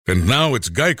And now it's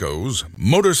Geico's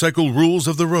Motorcycle Rules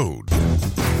of the Road.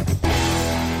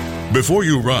 Before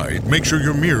you ride, make sure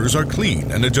your mirrors are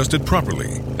clean and adjusted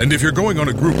properly. And if you're going on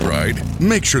a group ride,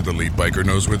 make sure the lead biker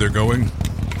knows where they're going.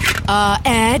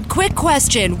 Ed, quick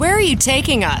question. Where are you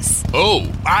taking us? Oh,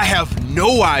 I have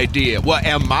no idea. Well,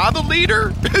 am I the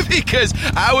leader? Because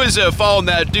I was following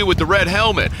that dude with the red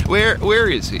helmet.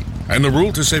 Where is he? And the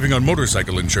rule to saving on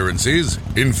motorcycle insurance is,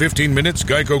 in 15 minutes,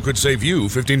 Geico could save you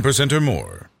 15% or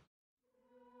more.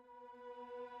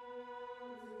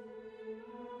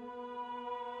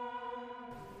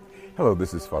 Hello,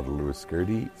 this is Father Louis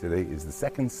Skirdy. Today is the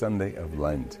second Sunday of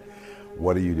Lent.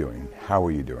 What are you doing? How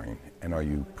are you doing? And are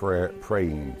you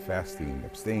praying, fasting,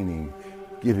 abstaining,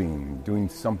 giving, doing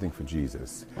something for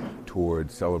Jesus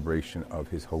toward celebration of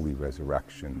his holy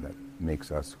resurrection that makes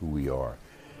us who we are?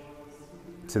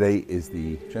 Today is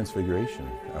the transfiguration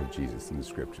of Jesus in the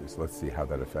scriptures. Let's see how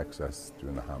that affects us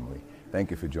during the homily. Thank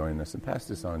you for joining us, and pass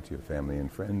this on to your family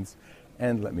and friends.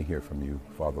 And let me hear from you,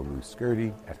 Father Louis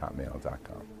Skirdy at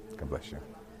hotmail.com. God bless you.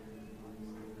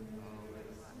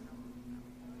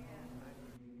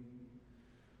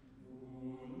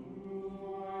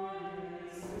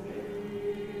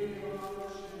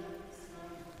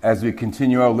 As we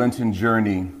continue our Lenten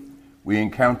journey, we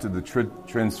encounter the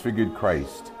transfigured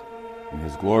Christ. In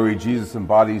his glory, Jesus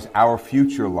embodies our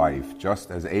future life, just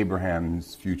as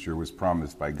Abraham's future was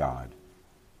promised by God.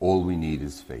 All we need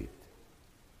is faith.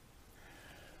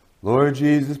 Lord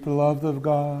Jesus, beloved of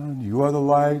God, you are the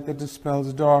light that dispels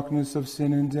the darkness of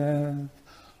sin and death.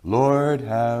 Lord,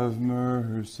 have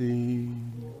mercy.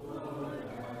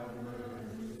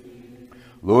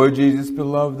 Lord Jesus,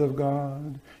 beloved of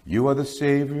God, you are the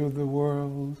Savior of the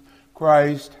world.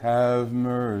 Christ, have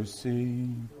mercy.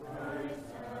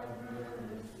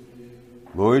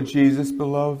 Lord Jesus,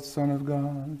 beloved Son of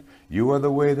God, you are the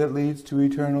way that leads to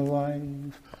eternal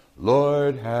life.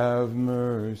 Lord, have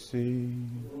mercy.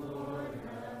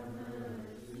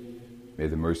 May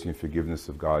the mercy and forgiveness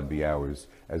of God be ours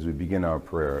as we begin our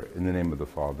prayer in the name of the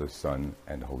Father, Son,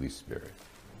 and Holy Spirit.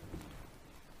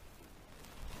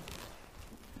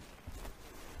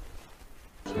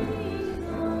 The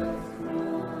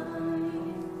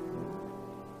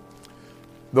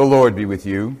Lord be with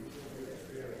you.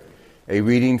 A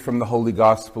reading from the Holy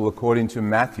Gospel according to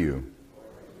Matthew.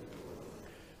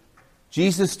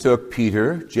 Jesus took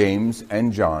Peter, James,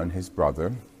 and John, his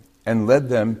brother, and led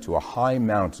them to a high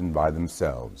mountain by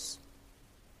themselves.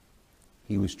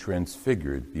 He was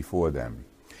transfigured before them.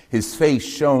 His face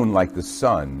shone like the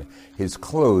sun. His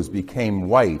clothes became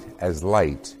white as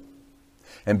light.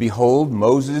 And behold,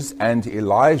 Moses and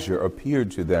Elijah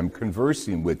appeared to them,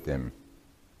 conversing with them.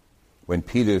 When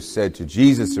Peter said to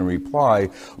Jesus in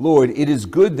reply, Lord, it is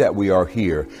good that we are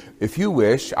here. If you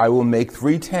wish, I will make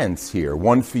 3 tents here,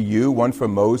 one for you, one for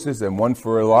Moses, and one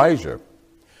for Elijah.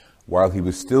 While he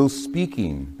was still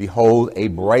speaking, behold, a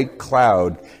bright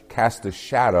cloud cast a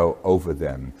shadow over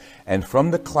them. And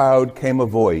from the cloud came a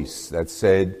voice that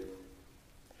said,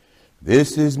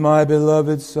 This is my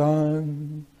beloved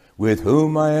Son, with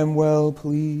whom I am well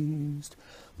pleased.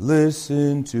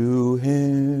 Listen to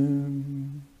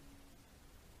him.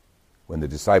 When the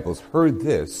disciples heard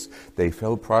this, they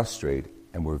fell prostrate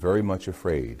and were very much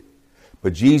afraid.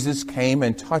 But Jesus came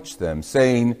and touched them,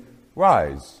 saying,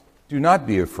 Rise, do not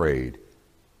be afraid.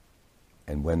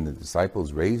 And when the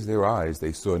disciples raised their eyes,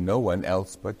 they saw no one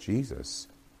else but Jesus.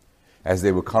 As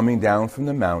they were coming down from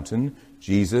the mountain,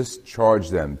 Jesus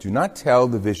charged them, Do not tell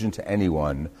the vision to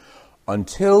anyone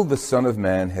until the Son of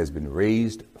Man has been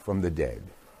raised from the dead.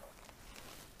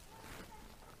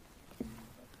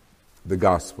 The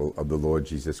Gospel of the Lord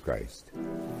Jesus Christ.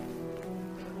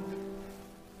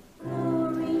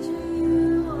 Glory to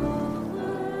you, O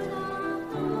Word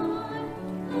of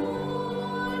God,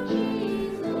 Lord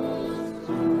Jesus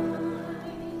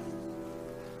Christ.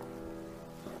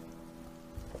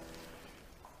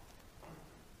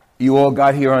 You all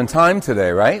got here on time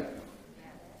today, right?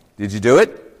 Did you do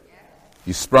it?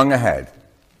 You sprung ahead.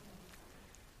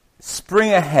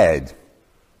 Spring ahead.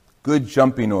 Good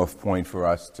jumping off point for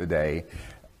us today.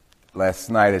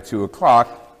 Last night at 2 o'clock,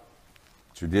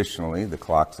 traditionally the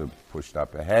clocks are pushed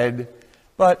up ahead,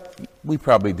 but we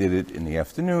probably did it in the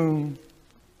afternoon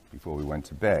before we went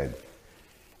to bed.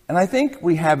 And I think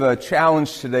we have a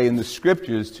challenge today in the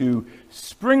scriptures to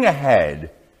spring ahead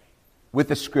with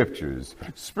the scriptures.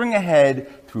 Spring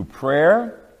ahead through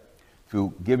prayer,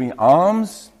 through giving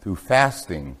alms, through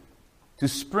fasting. To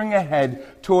spring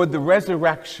ahead toward the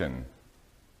resurrection,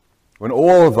 when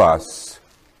all of us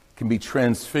can be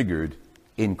transfigured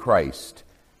in Christ,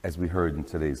 as we heard in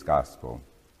today's gospel.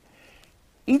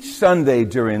 Each Sunday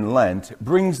during Lent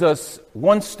brings us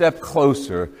one step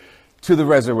closer to the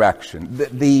resurrection,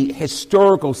 the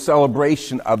historical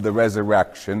celebration of the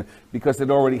resurrection, because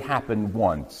it already happened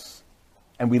once.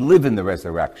 And we live in the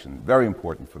resurrection, very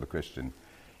important for the Christian.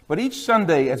 But each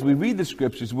Sunday, as we read the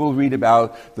scriptures, we'll read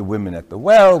about the women at the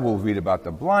well, we'll read about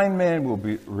the blind man, we'll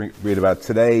read about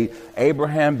today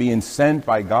Abraham being sent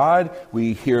by God.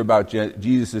 We hear about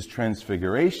Jesus'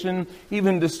 transfiguration,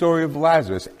 even the story of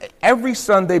Lazarus. Every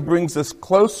Sunday brings us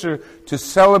closer to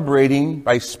celebrating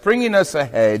by springing us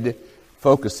ahead,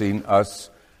 focusing us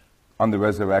on the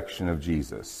resurrection of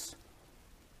Jesus.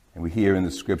 And we hear in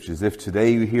the scriptures, if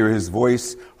today you hear his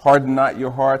voice, harden not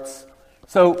your hearts.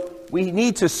 So we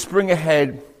need to spring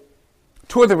ahead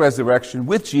toward the resurrection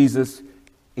with Jesus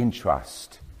in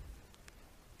trust.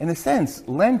 In a sense,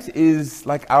 Lent is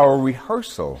like our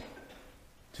rehearsal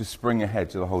to spring ahead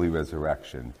to the holy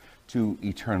resurrection, to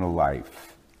eternal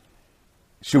life.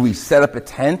 Should we set up a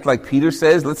tent like Peter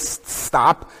says? Let's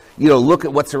stop, look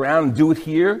at what's around and do it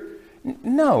here.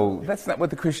 No, that's not what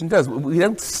the Christian does. We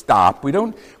don't stop. We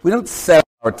don't set up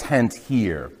our tent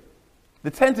here.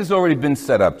 The tent has already been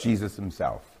set up, Jesus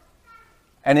himself.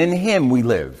 And in him we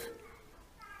live.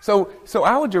 So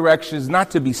our direction is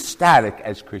not to be static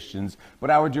as Christians, but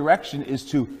our direction is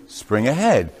to spring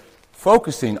ahead,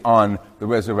 focusing on the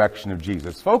resurrection of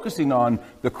Jesus, focusing on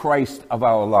the Christ of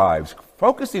our lives,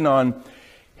 focusing on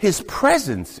his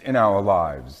presence in our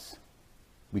lives.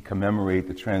 We commemorate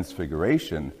the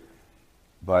transfiguration,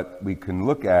 but we can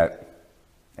look at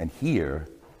and hear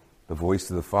the voice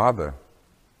of the Father.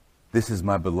 This is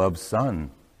my beloved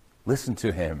Son. Listen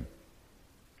to him.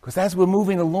 Because as we're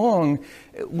moving along,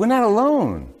 we're not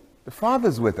alone. The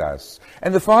Father's with us.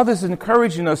 And the Father's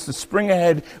encouraging us to spring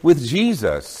ahead with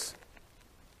Jesus.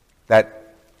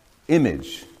 That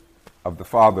image of the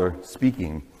Father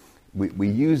speaking, we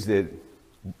used it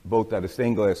both at a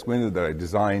stained glass window that I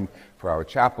designed for our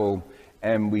chapel,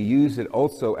 and we use it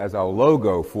also as our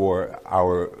logo for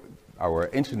our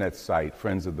internet site,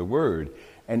 Friends of the Word.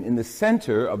 And in the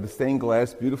center of the stained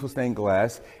glass, beautiful stained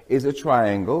glass, is a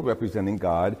triangle representing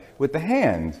God with the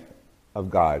hand of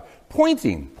God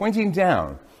pointing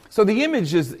down. So the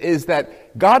image is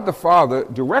that God the Father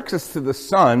directs us to the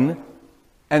Son,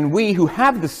 and we who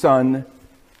have the Son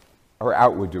are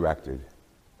outward directed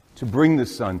to bring the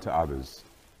Son to others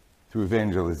through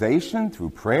evangelization,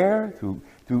 through prayer, through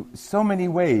so many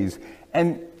ways.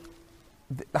 And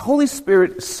the Holy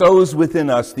Spirit sows within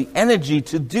us the energy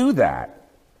to do that.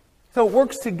 So it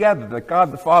works together that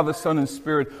God, the Father, Son, and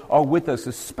Spirit are with us,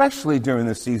 especially during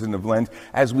the season of Lent,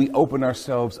 as we open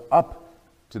ourselves up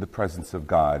to the presence of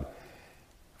God.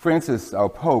 Francis, our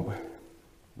Pope,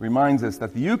 reminds us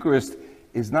that the Eucharist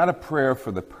is not a prayer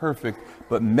for the perfect,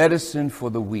 but medicine for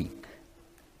the weak.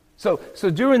 So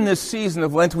during this season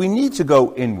of Lent, we need to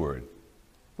go inward.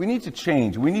 We need to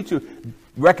change. We need to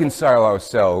reconcile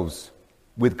ourselves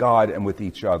with God and with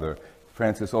each other.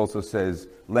 Francis also says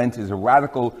Lent is a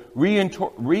radical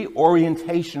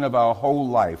reorientation of our whole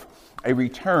life, a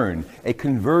return, a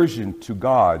conversion to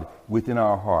God within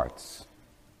our hearts.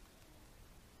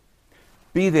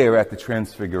 Be there at the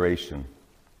Transfiguration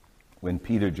when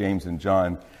Peter, James, and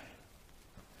John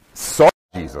saw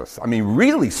Jesus.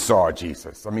 Really saw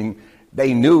Jesus.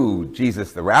 They knew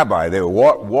Jesus the rabbi. They were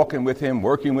walking with him,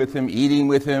 working with him, eating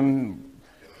with him,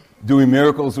 doing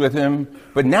miracles with him.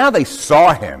 But now they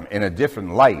saw him in a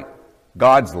different light,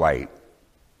 God's light.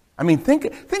 Think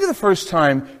of the first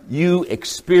time you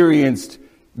experienced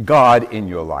God in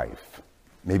your life.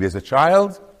 Maybe as a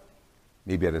child,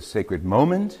 maybe at a sacred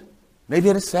moment, maybe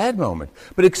at a sad moment.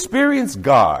 But experience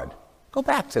God. Go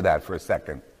back to that for a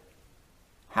second.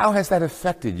 How has that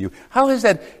affected you? How has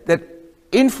that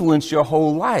influenced your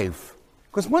whole life?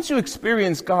 Because once you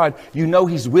experience God, you know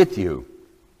he's with you.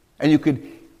 And you could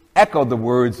echo the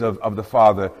words of the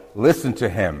Father, listen to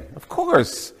him. Of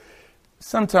course,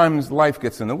 sometimes life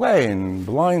gets in the way and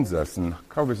blinds us and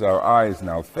covers our eyes and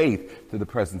our faith to the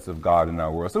presence of God in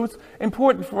our world. So it's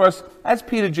important for us, as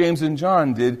Peter, James, and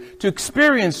John did, to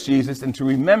experience Jesus and to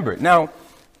remember it. Now,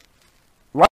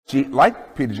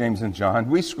 like Peter, James, and John,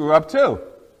 we screw up too.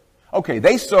 Okay,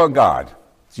 they saw God,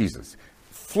 Jesus,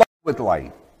 flood with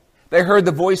light. They heard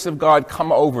the voice of God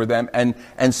come over them and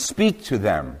speak to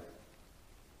them.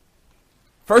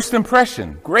 First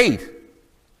impression, great.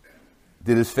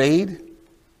 Did it fade?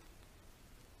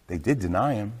 They did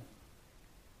deny him.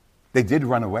 They did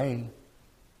run away.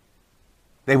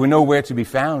 They were nowhere to be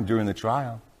found during the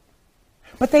trial.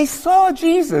 But they saw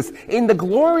Jesus in the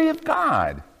glory of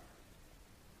God.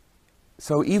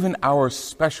 So even our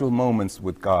special moments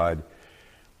with God,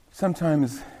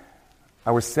 sometimes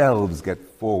ourselves get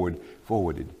forward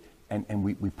forwarded, and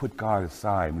we put God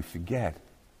aside, and we forget.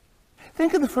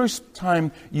 Think of the first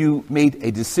time you made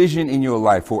a decision in your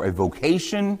life for a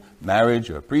vocation, marriage,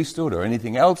 or priesthood, or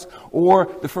anything else, or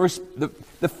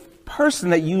the person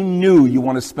that you knew you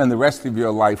want to spend the rest of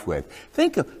your life with.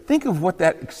 Think of what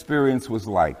that experience was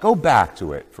like. Go back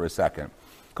to it for a second.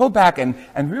 Go back and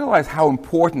realize how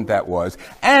important that was.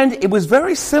 And it was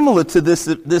very similar to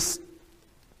this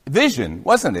vision,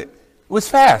 wasn't it? It was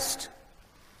fast.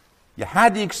 You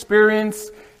had the experience.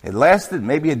 It lasted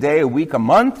maybe a day, a week, a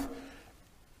month.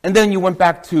 And then you went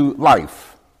back to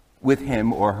life with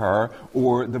him or her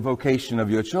or the vocation of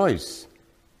your choice.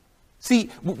 See,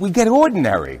 we get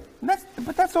ordinary,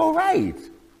 but that's all right.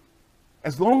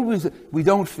 As long as we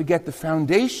don't forget the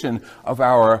foundation of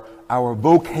our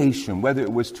vocation, whether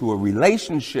it was to a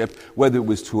relationship, whether it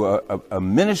was to a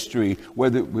ministry,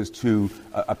 whether it was to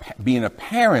being a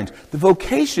parent, the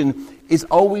vocation is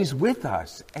always with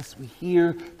us as we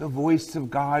hear the voice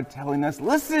of God telling us,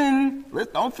 listen,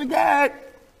 don't forget.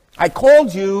 I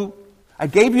called you. I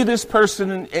gave you this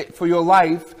person for your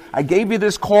life. I gave you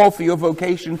this call for your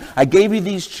vocation. I gave you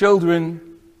these children.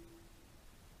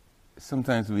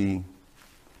 Sometimes we,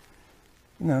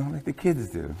 like the kids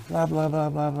do. Blah, blah, blah,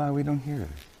 blah, blah. We don't hear it.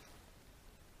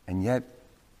 And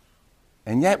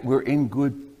yet we're in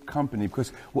good company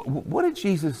because what did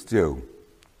Jesus do?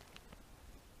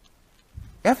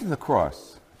 After the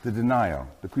cross, the denial,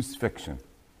 the crucifixion,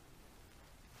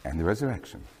 and the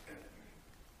resurrection,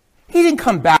 he didn't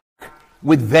come back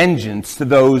with vengeance to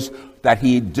those that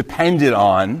he depended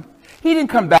on. He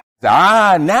didn't come back and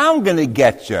say, now I'm going to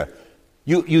get you.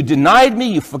 You denied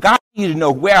me, you forgot me, you didn't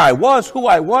know where I was, who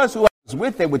I was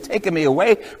with. They were taking me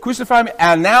away, crucify me,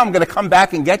 and now I'm going to come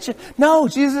back and get you. No,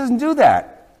 Jesus doesn't do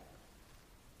that.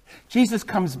 Jesus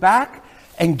comes back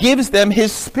and gives them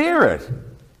his Spirit.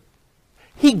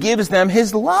 He gives them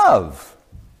his love.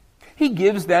 He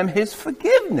gives them his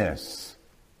forgiveness.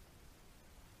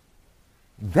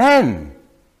 Then,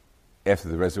 after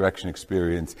the resurrection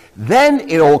experience, then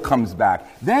it all comes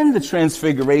back. Then the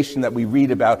transfiguration that we read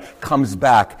about comes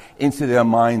back into their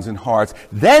minds and hearts.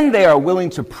 Then they are willing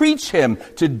to preach him,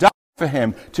 to die for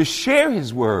him, to share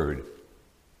his word.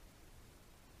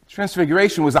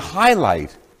 Transfiguration was a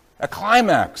highlight, a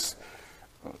climax.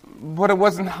 But it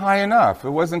wasn't high enough.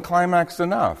 It wasn't climax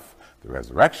enough. The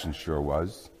resurrection sure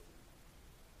was.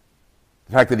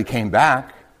 The fact that he came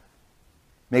back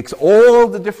makes all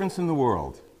the difference in the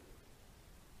world.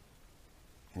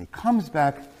 And he comes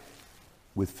back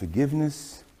with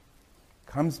forgiveness,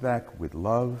 comes back with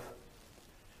love,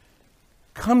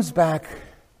 comes back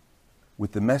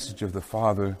with the message of the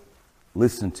Father,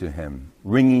 listen to him,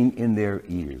 ringing in their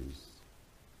ears.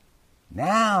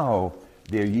 Now,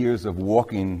 their years of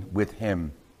walking with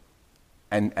him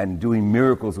and doing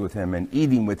miracles with him and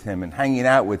eating with him and hanging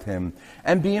out with him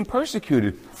and being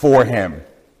persecuted for him.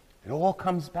 It all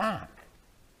comes back.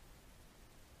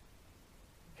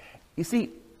 You see,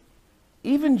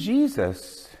 even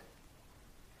Jesus,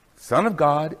 Son of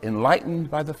God,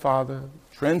 enlightened by the Father,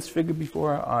 transfigured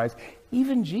before our eyes,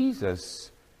 even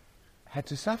Jesus had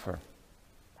to suffer.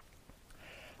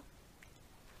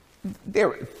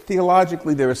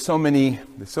 Theologically, there are so many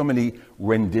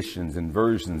renditions and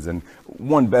versions, and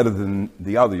one better than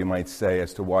the other, you might say,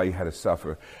 as to why he had to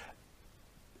suffer.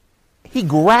 He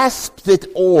grasped it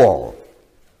all.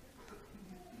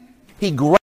 He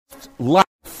grasped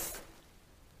life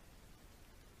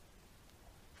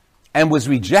and was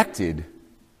rejected.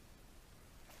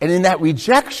 And in that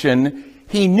rejection,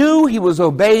 he knew he was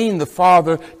obeying the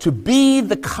Father to be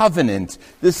the covenant.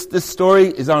 This story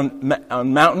is on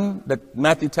Mountain that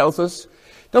Matthew tells us.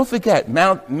 Don't forget,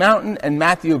 Mountain and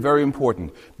Matthew are very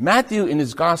important. Matthew in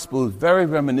his gospel is very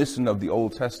reminiscent of the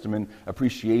Old Testament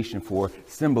appreciation for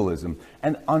symbolism.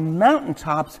 And on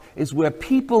mountaintops is where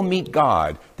people meet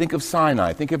God. Think of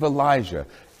Sinai, think of Elijah.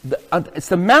 It's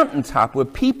the mountaintop where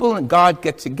people and God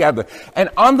get together. And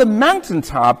on the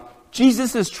mountaintop,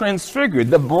 Jesus is transfigured.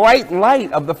 The bright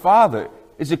light of the Father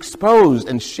is exposed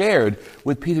and shared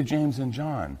with Peter, James, and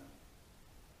John.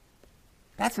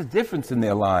 That's a difference in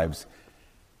their lives.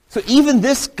 So even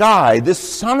this guy, this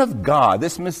Son of God,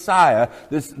 this Messiah,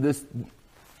 this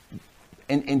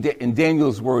in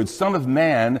Daniel's words, Son of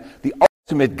Man, the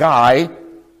ultimate guy,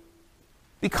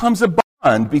 becomes a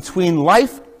bond between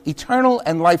life eternal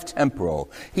and life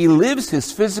temporal. He lives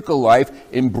his physical life,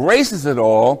 embraces it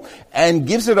all, and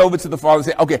gives it over to the Father,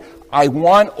 saying, okay, I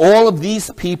want all of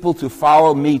these people to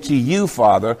follow me to you,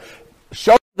 Father.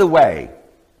 Show the way.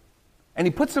 And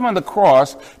he puts them on the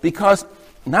cross because,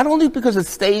 not only because it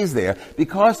stays there,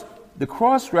 because the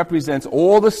cross represents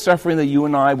all the suffering that you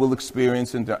and I will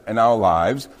experience in our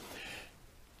lives.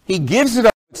 He gives it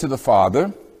up to the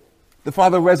Father. The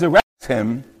Father resurrects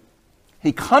him.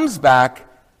 He comes back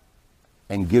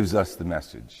and gives us the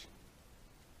message.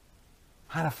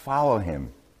 How to follow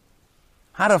him.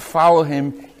 How to follow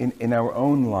him in our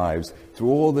own lives through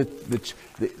all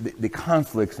the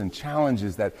conflicts and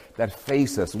challenges that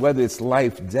face us, whether it's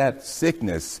life, death,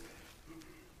 sickness.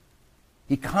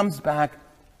 He comes back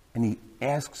and he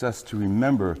asks us to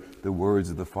remember the words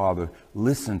of the Father.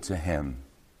 Listen to him.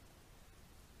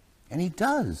 And he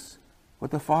does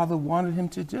what the Father wanted him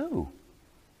to do.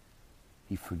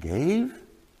 He forgave.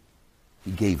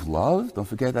 He gave love. Don't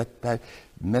forget that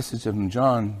message of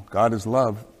John, God is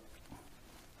love.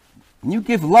 When you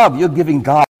give love, you're giving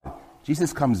God.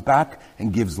 Jesus comes back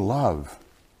and gives love,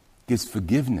 gives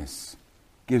forgiveness,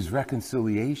 gives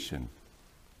reconciliation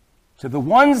to the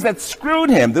ones that screwed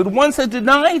him, the ones that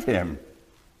denied him.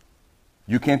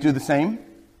 You can't do the same?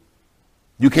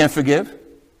 You can't forgive?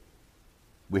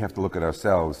 We have to look at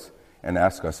ourselves and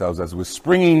ask ourselves, as we're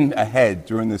springing ahead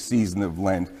during the season of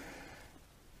Lent,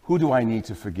 who do I need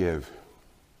to forgive?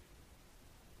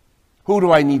 Who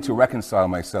do I need to reconcile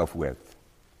myself with?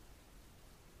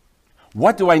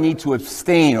 What do I need to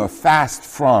abstain or fast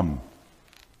from?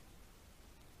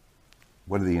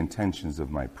 What are the intentions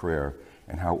of my prayer,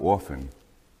 and how often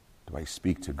do I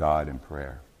speak to God in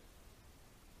prayer?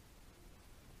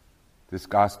 This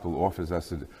gospel offers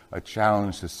us a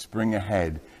challenge to spring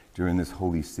ahead during this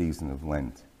holy season of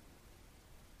Lent.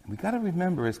 And we've got to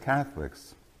remember, as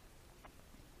Catholics,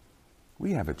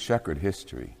 we have a checkered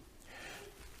history.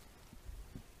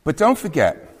 But don't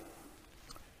forget,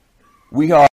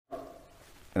 we are,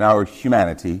 in our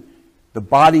humanity, the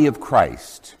body of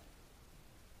Christ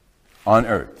on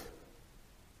earth.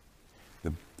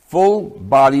 The full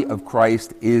body of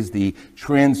Christ is the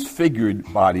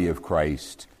transfigured body of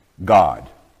Christ, God.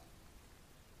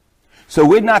 So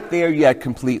we're not there yet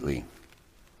completely.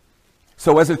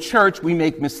 So as a church, we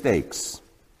make mistakes.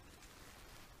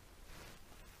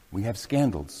 We have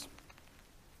scandals.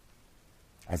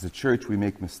 As a church, we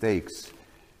make mistakes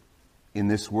in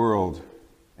this world.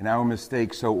 And our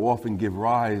mistakes so often give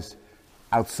rise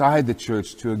outside the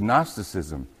church to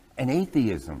agnosticism and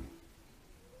atheism.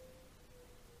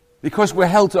 Because we're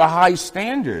held to a high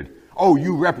standard. Oh,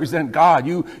 you represent God.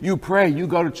 You pray. You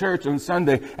go to church on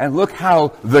Sunday. And look how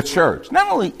the church, not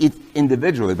only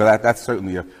individually, but that's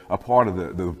certainly a part of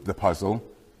the puzzle,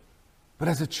 but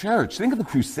as a church. Think of the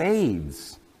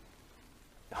Crusades.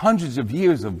 Hundreds of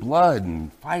years of blood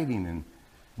and fighting and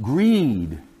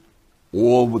greed.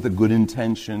 All with a good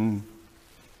intention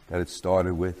that it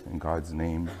started with in God's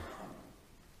name.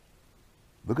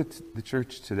 Look at the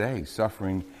church today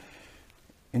suffering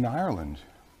in Ireland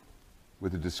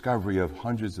with the discovery of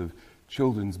hundreds of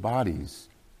children's bodies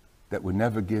that were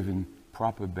never given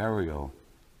proper burial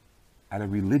at a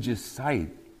religious site,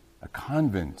 a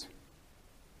convent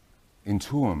in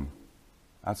Tuam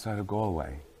outside of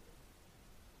Galway.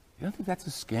 You don't think that's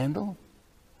a scandal?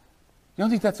 You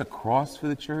don't think that's a cross for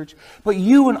the church? But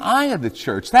you and I are the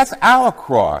church. That's our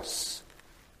cross.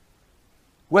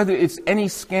 Whether it's any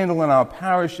scandal in our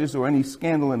parishes or any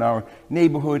scandal in our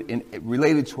neighborhood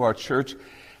related to our church,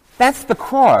 that's the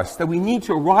cross that we need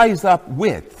to rise up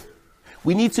with.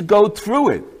 We need to go through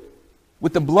it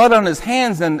with the blood on his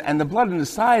hands and the blood on his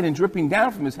side and dripping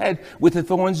down from his head with the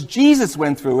thorns. Jesus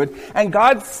went through it, and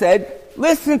God said,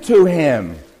 listen to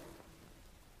him.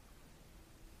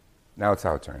 Now it's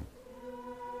our turn.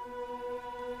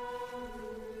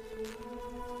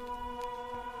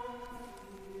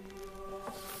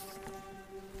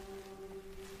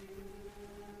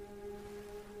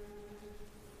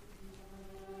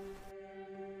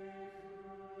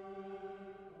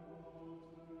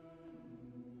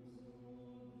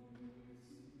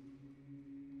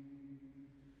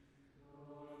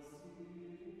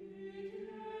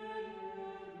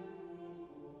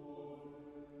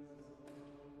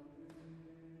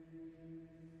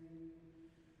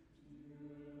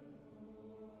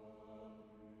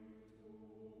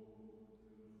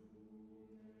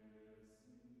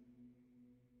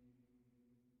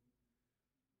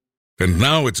 And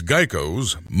now it's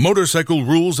Geico's Motorcycle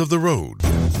Rules of the Road.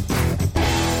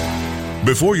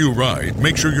 Before you ride,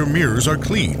 make sure your mirrors are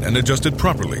clean and adjusted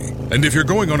properly. And if you're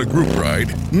going on a group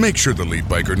ride, make sure the lead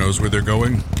biker knows where they're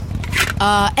going.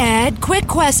 Ed, quick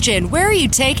question. Where are you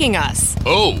taking us?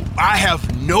 Oh, I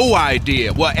have no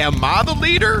idea. Well, am I the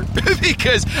leader?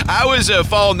 Because I was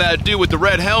following that dude with the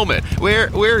red helmet.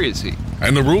 Where is he?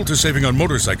 And the rule to saving on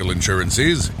motorcycle insurance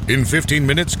is, in 15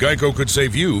 minutes, Geico could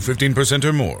save you 15%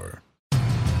 or more.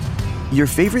 Your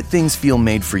favorite things feel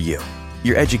made for you.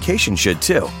 Your education should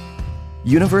too.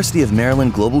 University of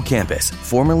Maryland Global Campus,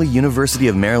 formerly University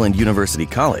of Maryland University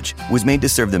College, was made to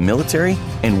serve the military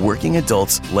and working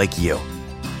adults like you.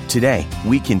 Today,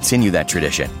 we continue that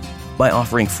tradition by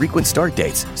offering frequent start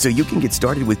dates so you can get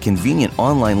started with convenient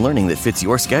online learning that fits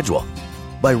your schedule,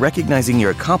 by recognizing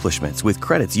your accomplishments with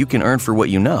credits you can earn for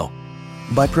what you know,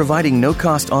 by providing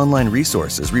no-cost online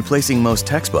resources replacing most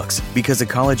textbooks because a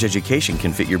college education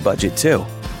can fit your budget too,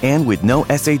 and with no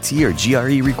SAT or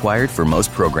GRE required for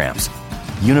most programs.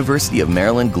 University of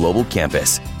Maryland Global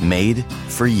Campus, made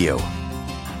for you.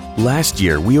 Last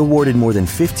year, we awarded more than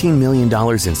 $15 million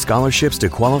in scholarships to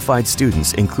qualified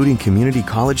students, including community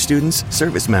college students,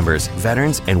 service members,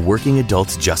 veterans, and working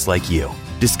adults just like you.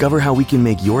 Discover how we can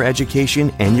make your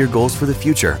education and your goals for the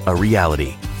future a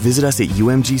reality. Visit us at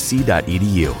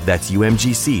umgc.edu. That's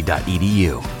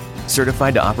umgc.edu.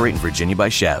 Certified to operate in Virginia by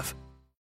Chev.